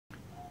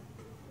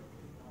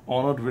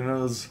honored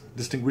winners,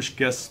 distinguished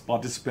guests,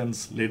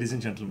 participants, ladies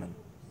and gentlemen.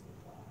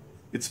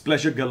 It's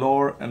pleasure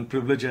galore and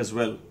privilege as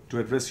well to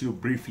address you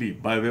briefly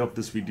by way of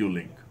this video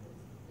link.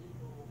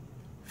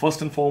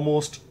 First and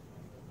foremost,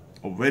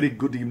 a very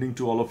good evening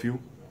to all of you.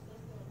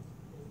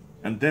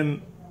 And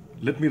then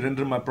let me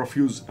render my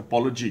profuse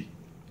apology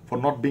for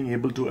not being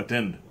able to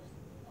attend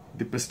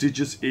the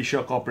prestigious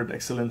Asia Corporate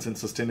Excellence and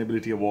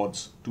Sustainability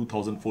Awards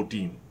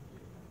 2014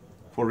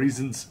 for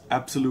reasons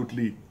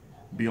absolutely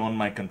beyond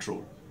my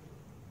control.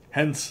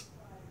 Hence,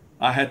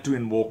 I had to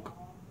invoke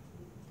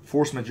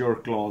force majeure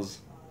clause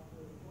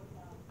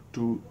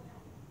to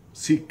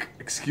seek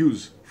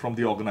excuse from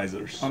the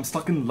organizers. I'm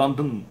stuck in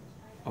London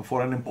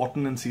for an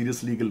important and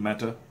serious legal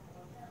matter,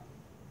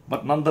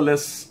 but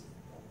nonetheless,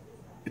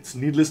 it's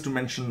needless to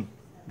mention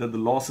that the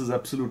loss is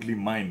absolutely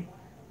mine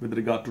with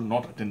regard to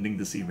not attending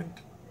this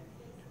event.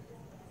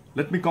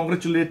 Let me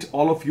congratulate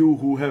all of you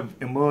who have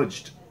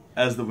emerged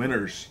as the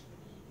winners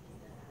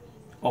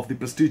of the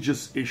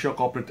prestigious Asia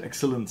Corporate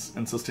Excellence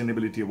and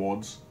Sustainability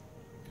Awards.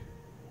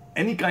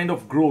 Any kind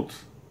of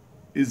growth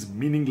is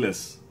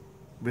meaningless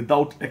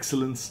without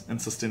excellence and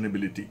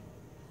sustainability.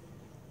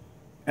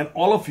 And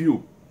all of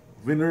you,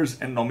 winners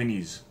and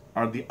nominees,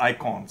 are the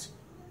icons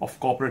of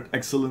corporate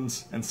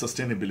excellence and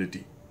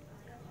sustainability,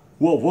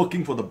 who are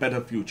working for the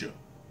better future.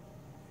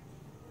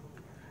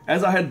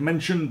 As I had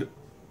mentioned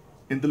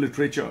in the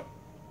literature,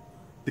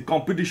 the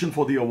competition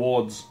for the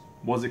awards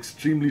was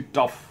extremely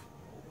tough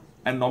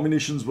and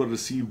nominations were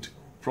received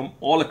from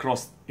all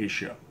across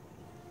Asia.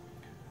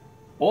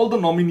 All the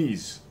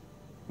nominees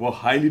were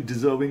highly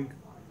deserving.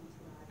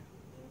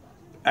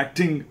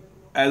 Acting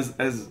as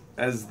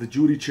the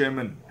jury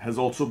chairman has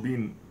also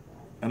been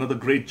another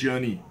great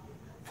journey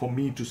for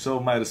me to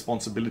serve my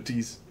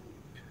responsibilities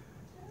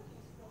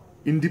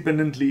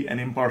independently and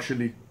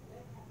impartially.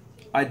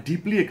 I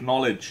deeply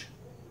acknowledge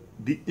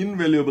the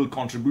invaluable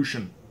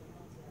contribution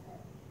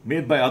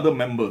made by other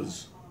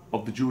members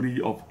of the jury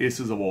of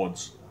ACES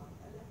Awards.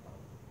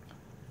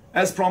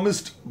 As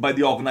promised by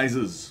the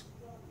organizers,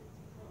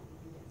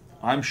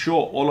 I'm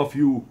sure all of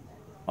you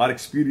are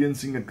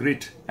experiencing a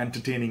great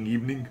entertaining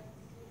evening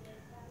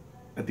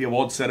at the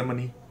award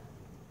ceremony.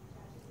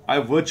 I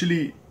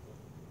virtually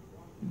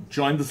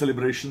joined the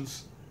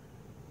celebrations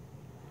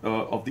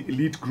of the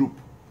elite group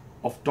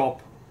of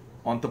top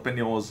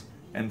entrepreneurs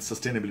and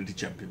sustainability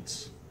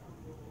champions.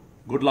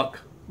 Good luck,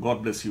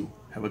 God bless you,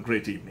 have a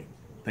great evening.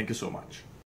 Thank you so much.